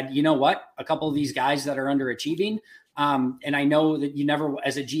 said, a couple of these guys that are underachieving. And I know that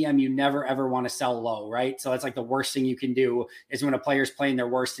as a GM, you never, ever want to sell low, right? So it's like the worst thing you can do is when a player's playing their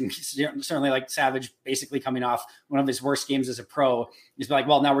worst, and certainly like Savage basically coming off one of his worst games as a pro, is like,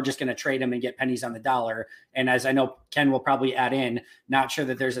 well, now we're just going to trade him and get pennies on the dollar. And as I know, Ken will probably add in, not sure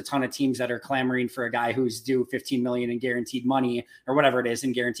that there's a ton of teams that are clamoring for a guy who's due $15 million in guaranteed money or whatever it is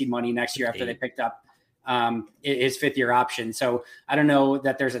in guaranteed money next year after they picked up his fifth year option. So I don't know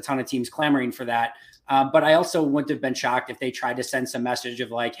that there's a ton of teams clamoring for that. But I also wouldn't have been shocked if they tried to send some message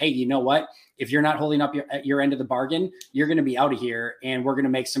of like, hey, you know what? If you're not holding up your end of the bargain, you're going to be out of here, and we're going to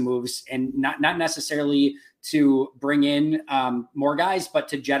make some moves, and not necessarily to bring in more guys, but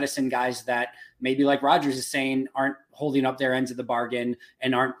to jettison guys that maybe, like Rodgers is saying, aren't holding up their ends of the bargain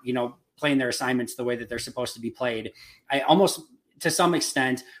and aren't, playing their assignments the way that they're supposed to be played. I almost, to some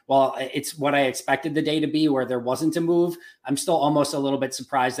extent, while it's what I expected the day to be, where there wasn't a move, I'm still almost a little bit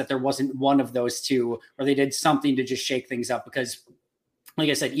surprised that there wasn't one of those two where they did something to just shake things up. Because, like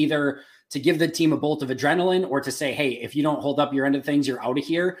I said, either to give the team a bolt of adrenaline or to say, hey, if you don't hold up your end of things, you're out of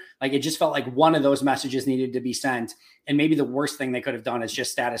here. Like, it just felt like one of those messages needed to be sent. And maybe the worst thing they could have done is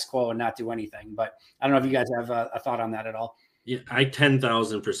just status quo and not do anything. But I don't know if you guys have a thought on that at all. Yeah, I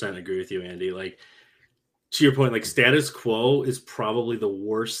 10,000% agree with you, Andy. Like, to your point, like status quo is probably the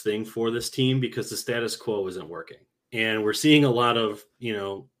worst thing for this team because the status quo isn't working. And we're seeing a lot of,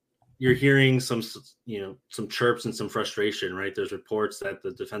 you're hearing some chirps and some frustration, right? There's reports that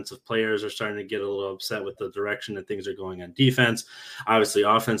the defensive players are starting to get a little upset with the direction that things are going on defense. Obviously,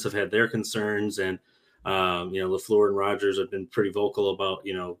 offense have had their concerns, and LaFleur and Rodgers have been pretty vocal about,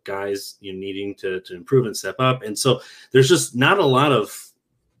 guys needing to improve and step up. And so there's just not a lot of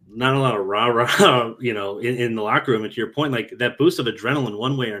rah-rah, in the locker room. And to your point, like that boost of adrenaline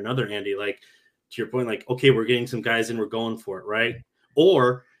one way or another, Andy, like to your point, like, okay, we're getting some guys in, we're going for it, right?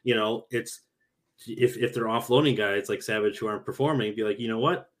 Or, it's if they're offloading guys like Savage who aren't performing, be like, you know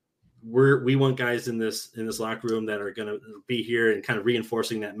what? We want guys in this locker room that are going to be here and kind of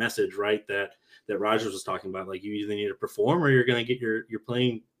reinforcing that message, right? That Rodgers was talking about, like you either need to perform or you're going to get your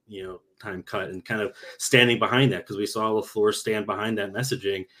playing, time cut, and kind of standing behind that, because we saw LaFleur stand behind that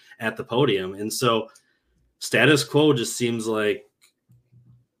messaging at the podium. And so status quo just seems like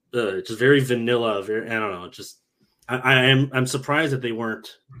just very vanilla. I don't know. Just I'm surprised that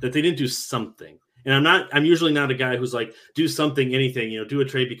they didn't do something. And I'm usually not a guy who's like, do something, anything, do a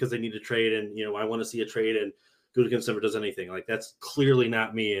trade because they need to trade. And, I want to see a trade, and Gutekunst never does anything. Like that's clearly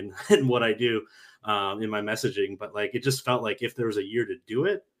not me and what I do in my messaging. But like, it just felt like if there was a year to do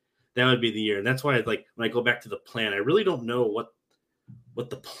it, that would be the year. And that's why when I go back to the plan, I really don't know what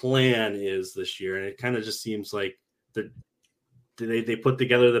the plan is this year. And it kind of just seems like they put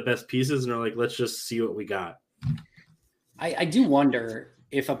together the best pieces and are like, let's just see what we got. I do wonder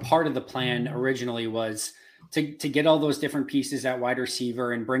if a part of the plan originally was to get all those different pieces at wide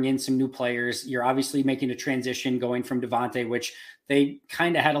receiver and bring in some new players. You're obviously making a transition going from Devontae, which they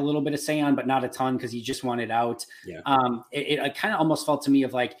kind of had a little bit of say on, but not a ton because he just wanted out. Yeah. It kind of almost felt to me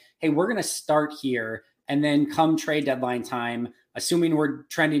of like, hey, we're going to start here, and then come trade deadline time, assuming we're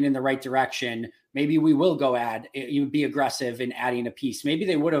trending in the right direction, maybe we will go be aggressive in adding a piece. Maybe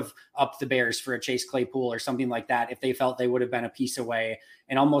they would have upped the Bears for a Chase Claypool or something like that if they felt they would have been a piece away.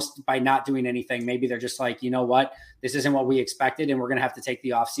 And almost by not doing anything, maybe they're just like, you know what, this isn't what we expected, and we're going to have to take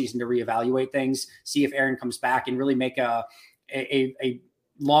the offseason to reevaluate things, see if Aaron comes back, and really make a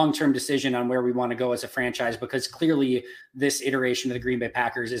long-term decision on where we want to go as a franchise, because clearly this iteration of the Green Bay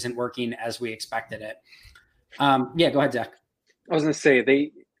Packers isn't working as we expected it. Yeah, go ahead, Zach. I was going to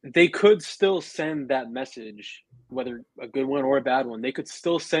say they could still send that message, whether a good one or a bad one. They could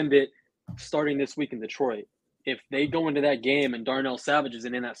still send it starting this week in Detroit. If they go into that game and Darnell Savage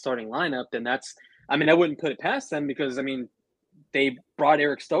isn't in that starting lineup, then I wouldn't put it past them, because they brought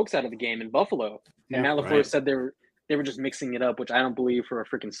Eric Stokes out of the game in Buffalo, and Matt LaFleur said they were just mixing it up, which I don't believe for a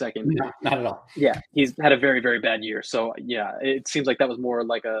freaking second. No, not at all. Yeah, he's had a very, very bad year. So yeah, it seems like that was more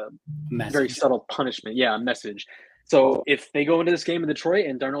like a very subtle punishment. Yeah, a message. So if they go into this game in Detroit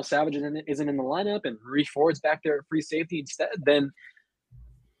and Darnell Savage isn't in the lineup and Marie Ford's back there at free safety instead, then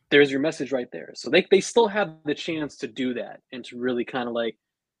there's your message right there. So they still have the chance to do that and to really kind of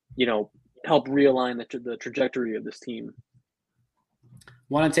help realign the trajectory of this team.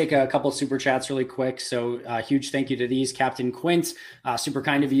 Want to take a couple super chats really quick. So huge thank you to these. Captain Quint, super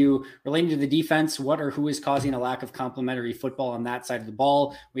kind of you. Relating to the defense, what or who is causing a lack of complementary football on that side of the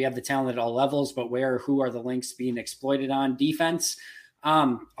ball? We have the talent at all levels, but where or who are the links being exploited on defense?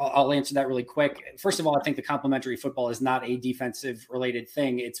 I'll answer that really quick. First of all, I think the complementary football is not a defensive related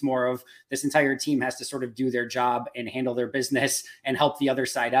thing. It's more of this entire team has to sort of do their job and handle their business and help the other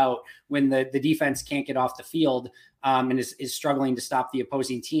side out. When the defense can't get off the field, and is struggling to stop the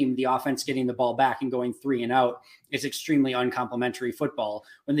opposing team, the offense getting the ball back and going 3 and out is extremely uncomplimentary football.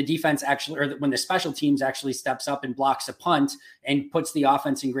 When the defense when the special teams actually steps up and blocks a punt and puts the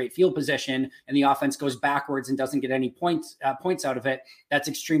offense in great field position, and the offense goes backwards and doesn't get any points out of it, that's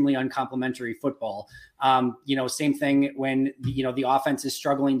extremely uncomplimentary football. Same thing when the offense is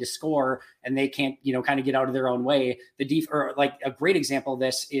struggling to score and they can't kind of get out of their own way. Like a great example of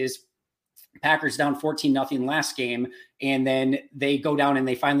this is Packers down 14-0 last game, and then they go down and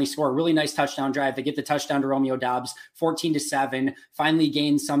they finally score a really nice touchdown drive. They get the touchdown to Romeo Doubs, 14-7, finally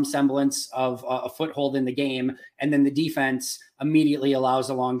gain some semblance of a foothold in the game, and then the defense immediately allows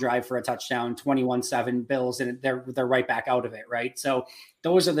a long drive for a touchdown, 21-7 Bills, and they're right back out of it, right? So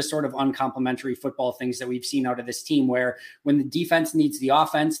those are the sort of uncomplimentary football things that we've seen out of this team, where when the defense needs the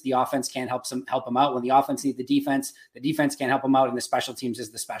offense can't help them out. When the offense needs the defense can't help them out, and the special teams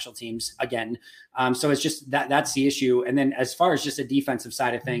is the special teams again. So it's just that's the issue. And then as far as just a defensive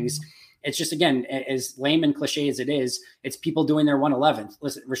side of things, It's just, again, as lame and cliche as it is, it's people doing their 111th.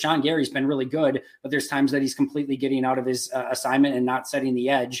 Listen, Rashawn Gary's been really good, but there's times that he's completely getting out of his assignment and not setting the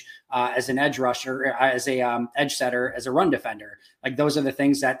edge as an edge rusher, as a edge setter, as a run defender. Like, those are the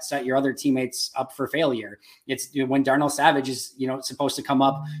things that set your other teammates up for failure. It's when Darnell Savage is, supposed to come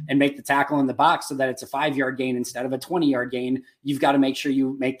up and make the tackle in the box so that it's a 5-yard gain instead of a 20-yard gain, you've got to make sure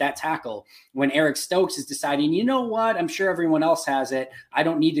you make that tackle. When Eric Stokes is deciding, you know what, I'm sure everyone else has it, I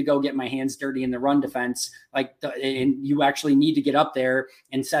don't need to go get my hands dirty in the run defense. And you actually need to get up there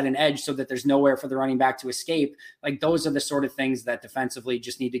and set an edge so that there's nowhere for the running back to escape. Like, those are the sort of things that defensively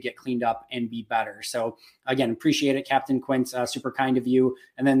just need to get cleaned up and be better. So again, appreciate it, Captain Quint. Super kind of you.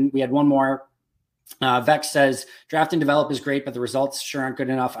 And then we had one more. Vex says draft and develop is great, but the results sure aren't good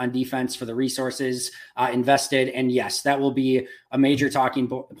enough on defense for the resources invested. And yes, that will be a major talking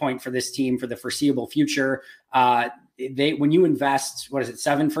point for this team for the foreseeable future. When you invest,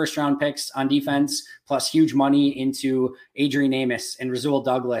 7 first-round picks on defense, plus huge money into Adrian Amos and Rasul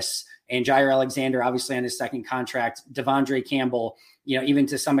Douglas and Jair Alexander, obviously on his second contract, Devondre Campbell, even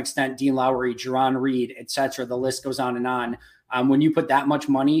to some extent, Dean Lowry, Jerron Reed, et cetera. The list goes on and on. When you put that much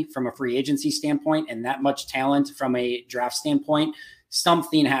money from a free agency standpoint and that much talent from a draft standpoint,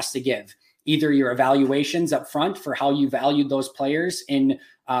 something has to give. Either your evaluations up front for how you valued those players in,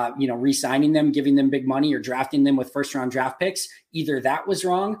 re-signing them, giving them big money, or drafting them with first-round draft picks, either that was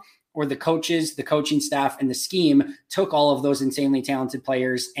wrong, or the coaches, the coaching staff, and the scheme took all of those insanely talented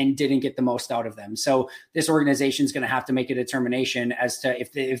players and didn't get the most out of them. So this organization is going to have to make a determination as to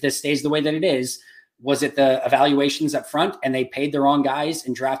if this stays the way that it is. Was it the evaluations up front and they paid the wrong guys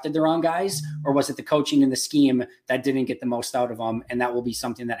and drafted the wrong guys? Or was it the coaching and the scheme that didn't get the most out of them? And that will be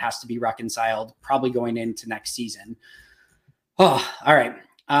something that has to be reconciled probably going into next season. Oh, all right.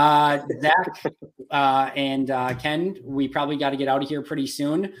 Zach and Ken, we probably got to get out of here pretty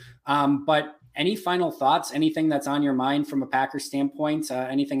soon. But any final thoughts, anything that's on your mind from a Packers standpoint,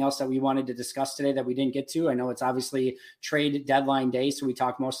 anything else that we wanted to discuss today that we didn't get to? I know it's obviously trade deadline day, so we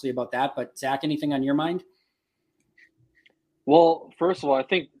talked mostly about that, but Zach, anything on your mind? Well, first of all, I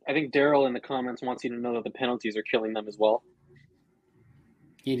think Daryl in the comments wants you to know that the penalties are killing them as well.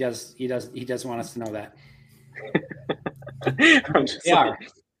 He does want us to know that.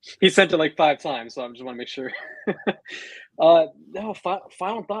 He sent it like 5 times, so I just want to make sure.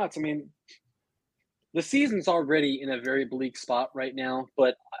 Final thoughts. I mean, the season's already in a very bleak spot right now,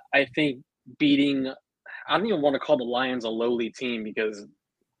 but I think beating – I don't even want to call the Lions a lowly team because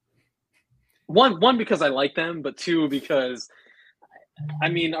one because I like them, but 2 because – I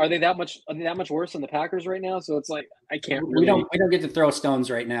mean, are they that much worse than the Packers right now? So it's like I can't. Really... We don't get to throw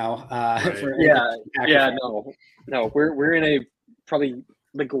stones right now. Right. No. We're in a probably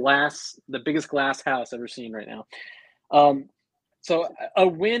the biggest glass house ever seen right now. So a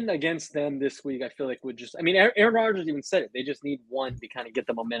win against them this week, I feel like would just. I mean, Aaron Rodgers even said it. They just need one to kind of get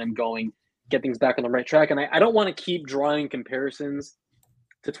the momentum going, get things back on the right track. And I don't want to keep drawing comparisons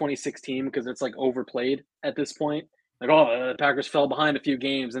to 2016 because it's like overplayed at this point. Like, the Packers fell behind a few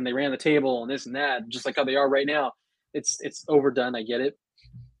games and they ran the table and this and that, just like how they are right now. It's overdone. I get it.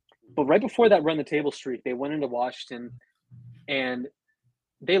 But right before that run the table streak, they went into Washington and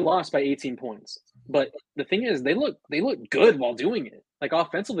they lost by 18 points. But the thing is, they look good while doing it. Like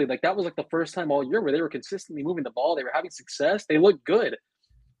offensively, like that was like the first time all year where they were consistently moving the ball. They were having success. They looked good.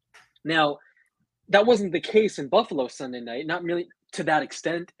 Now, that wasn't the case in Buffalo Sunday night, not really to that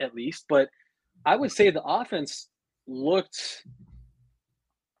extent at least. But I would say the offense looked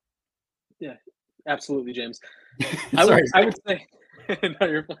 – yeah, absolutely, James. I would say – no,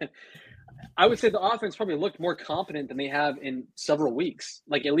 you're fine. I would say the offense probably looked more competent than they have in several weeks,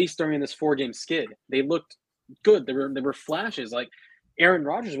 like at least during this 4-game skid. They looked good. There were flashes. Like Aaron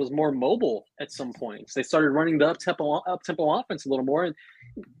Rodgers was more mobile at some points. They started running the up-tempo offense a little more, and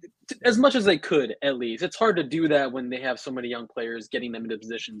as much as they could, at least. It's hard to do that when they have so many young players getting them into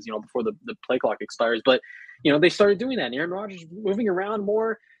positions, before the play clock expires. But, they started doing that. And Aaron Rodgers moving around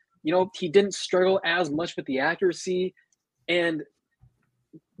more. He didn't struggle as much with the accuracy, and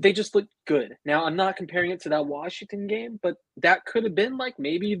they just looked good. Now, I'm not comparing it to that Washington game, but that could have been like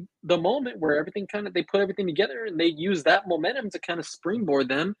maybe the moment where they put everything together and they use that momentum to kind of springboard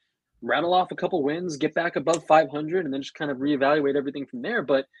them, rattle off a couple wins, get back above 500, and then just kind of reevaluate everything from there.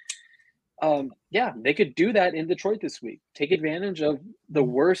 But they could do that in Detroit this week. Take advantage of the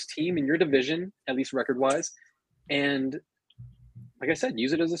worst team in your division, at least record-wise, and like I said,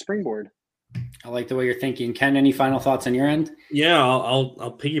 use it as a springboard. I like the way you're thinking. Ken, any final thoughts on your end? Yeah,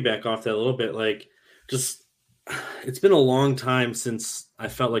 I'll piggyback off that a little bit. Like, just it's been a long time since I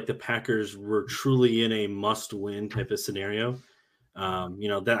felt like the Packers were truly in a must-win type of scenario.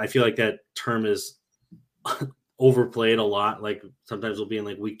 That I feel like that term is overplayed a lot. Like sometimes we'll be in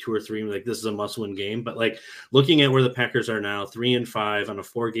like week 2 or 3, like this is a must-win game. But like looking at where the Packers are now, 3-5 on a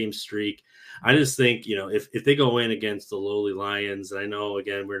 4-game streak, I just think if they go in against the lowly Lions, and I know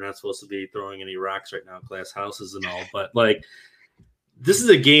again we're not supposed to be throwing any rocks right now, glass houses and all, but like this is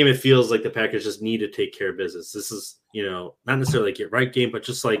a game. It feels like the Packers just need to take care of business. This is not necessarily like get right game, but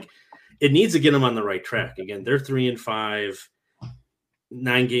just like it needs to get them on the right track. Again, they're 3-5,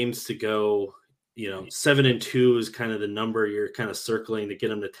 9 games to go. 7-2 is kind of the number you're kind of circling to get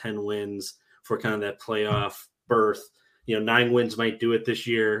them to 10 wins for kind of that playoff berth. 9 wins might do it this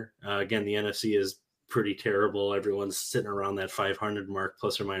year. Again, the NFC is pretty terrible. Everyone's sitting around that 500 mark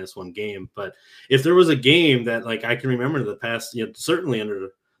plus or minus 1 game. But if there was a game that like I can remember in the past, certainly under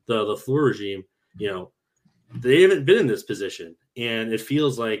the LaFleur regime, they haven't been in this position. And it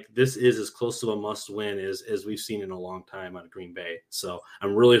feels like this is as close to a must win as we've seen in a long time out of Green Bay. So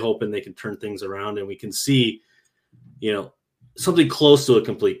I'm really hoping they can turn things around and we can see, something close to a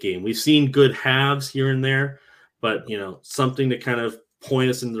complete game. We've seen good halves here and there, but, something to kind of point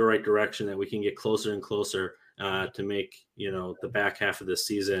us in the right direction that we can get closer and closer to make, the back half of this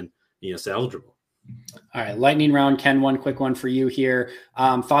season, salvageable. All right, lightning round. Ken, one quick one for you here.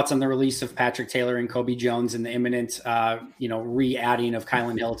 Thoughts on the release of Patrick Taylor and Kobe Jones and the imminent, re-adding of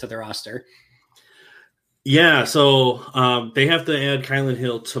Kylan Hill to the roster? Yeah, so they have to add Kylan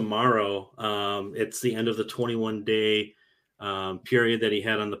Hill tomorrow. It's the end of the 21-day period that he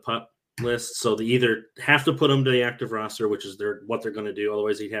had on the PUP list. So they either have to put him to the active roster, which is what they're going to do.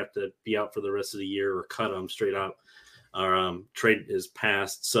 Otherwise, he'd have to be out for the rest of the year or cut him straight up. Our trade is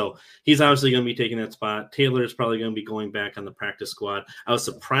passed. So he's obviously going to be taking that spot. Taylor is probably going to be going back on the practice squad. I was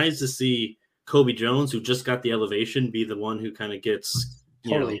surprised to see Kobe Jones, who just got the elevation, be the one who kind of gets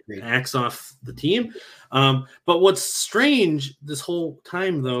axe off the team. But what's strange this whole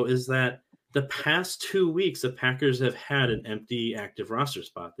time, though, is that the past 2 weeks, the Packers have had an empty active roster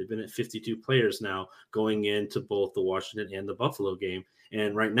spot. They've been at 52 players now going into both the Washington and the Buffalo game.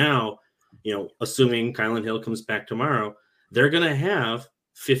 And right now, assuming Kylan Hill comes back tomorrow, they're going to have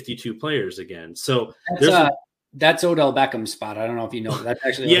 52 players again. So that's Odell Beckham's spot. I don't know if you know. That's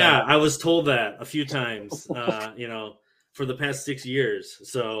actually I was told that a few times, for the past 6 years.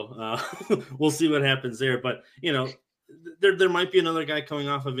 So we'll see what happens there. But, there might be another guy coming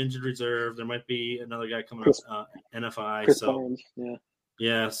off of injured reserve. There might be another guy coming off NFI. Chris so Barnes,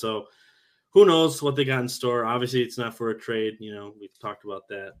 yeah. So who knows what they got in store? Obviously, it's not for a trade. We've talked about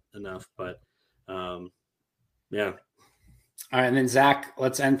that enough, but yeah. All right, and then Zach,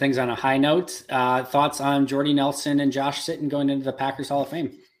 let's end things on a high note. Thoughts on Jordy Nelson and Josh Sitton going into the Packers Hall of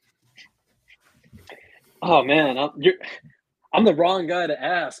Fame? Oh man, I'm the wrong guy to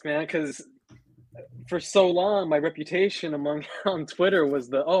ask, man, because for so long my reputation on Twitter was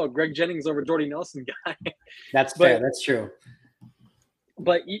Greg Jennings over Jordy Nelson guy. That's fair. That's true.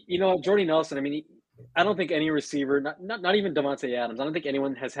 But Jordy Nelson, I mean, I don't think any receiver, not even Davante Adams, I don't think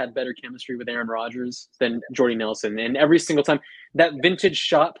anyone has had better chemistry with Aaron Rodgers than Jordy Nelson. And every single time, that vintage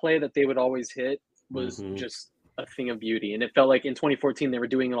shot play that they would always hit was just a thing of beauty. And it felt like in 2014 they were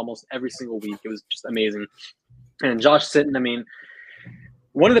doing it almost every single week. It was just amazing. And Josh Sitton, I mean,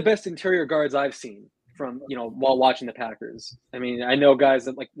 one of the best interior guards I've seen from while watching the Packers. I mean, I know guys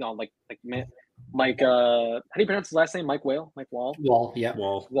that Mike. How do you pronounce his last name? Mike Wall. Yeah.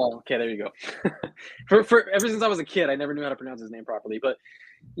 Wall. Okay, there you go. for ever since I was a kid, I never knew how to pronounce his name properly. But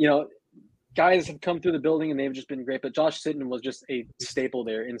guys have come through the building and they've just been great. But Josh Sitton was just a staple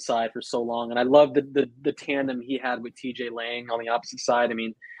there inside for so long, and I love the tandem he had with TJ Lang on the opposite side. I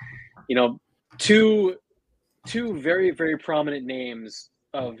mean, two very, very prominent names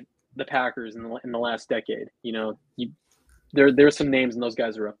of the Packers in the last decade. There's some names, and those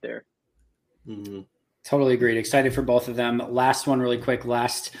guys are up there. Mm-hmm. Totally agreed. Excited for both of them. Last one really quick.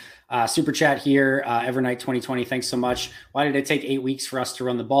 Last super chat here. Evernight 2020. Thanks so much. Why did it take 8 weeks for us to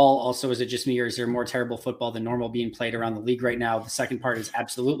run the ball? Also, is it just me, or is there more terrible football than normal being played around the league right now? The second part is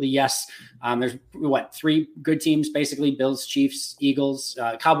absolutely yes. There's 3 good teams, basically: Bills, Chiefs, Eagles,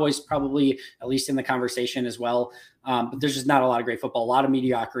 Cowboys, probably at least in the conversation as well. But there's just not a lot of great football, a lot of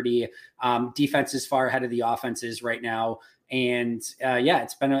mediocrity. Defense is far ahead of the offenses right now. And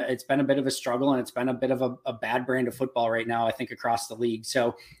it's been a bit of a struggle, and it's been a bit of a bad brand of football right now, I think, across the league.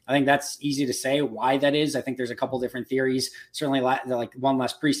 So I think that's easy to say why that is. I think there's a couple different theories. Certainly, like one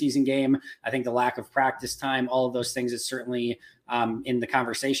less preseason game. I think the lack of practice time, all of those things is certainly in the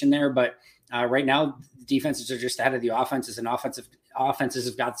conversation there. But right now, defenses are just ahead of the offenses, and offenses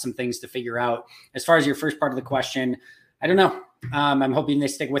have got some things to figure out. As far as your first part of the question, I don't know. I'm hoping they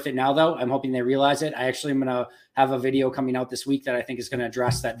stick with it now, though. I'm hoping they realize it. I actually am going to have a video coming out this week that I think is going to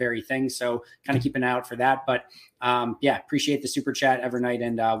address that very thing. So kind of keep an eye out for that. But appreciate the super chat every night.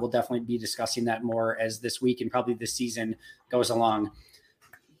 And we'll definitely be discussing that more as this week and probably this season goes along.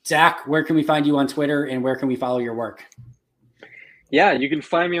 Zach, where can we find you on Twitter and where can we follow your work? Yeah, you can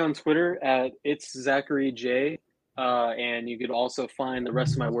find me on Twitter at It's Zachary J. And you could also find the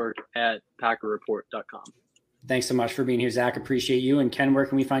rest of my work at PackerReport.com. Thanks so much for being here, Zach. Appreciate you. And Ken, where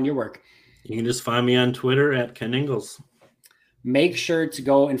can we find your work? You can just find me on Twitter at Ken Ingalls. Make sure to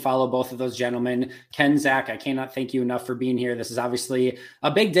go and follow both of those gentlemen. Ken, Zach, I cannot thank you enough for being here. This is obviously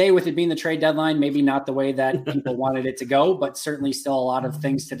a big day with it being the trade deadline. Maybe not the way that people wanted it to go, but certainly still a lot of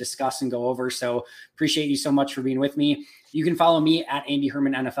things to discuss and go over. So appreciate you so much for being with me. You can follow me at Andy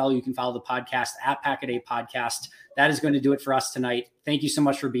Herman NFL. You can follow the podcast at Pack-A-Day Podcast. That is going to do it for us tonight. Thank you so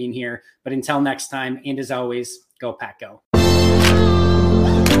much for being here. But until next time, and as always, go Pack Go.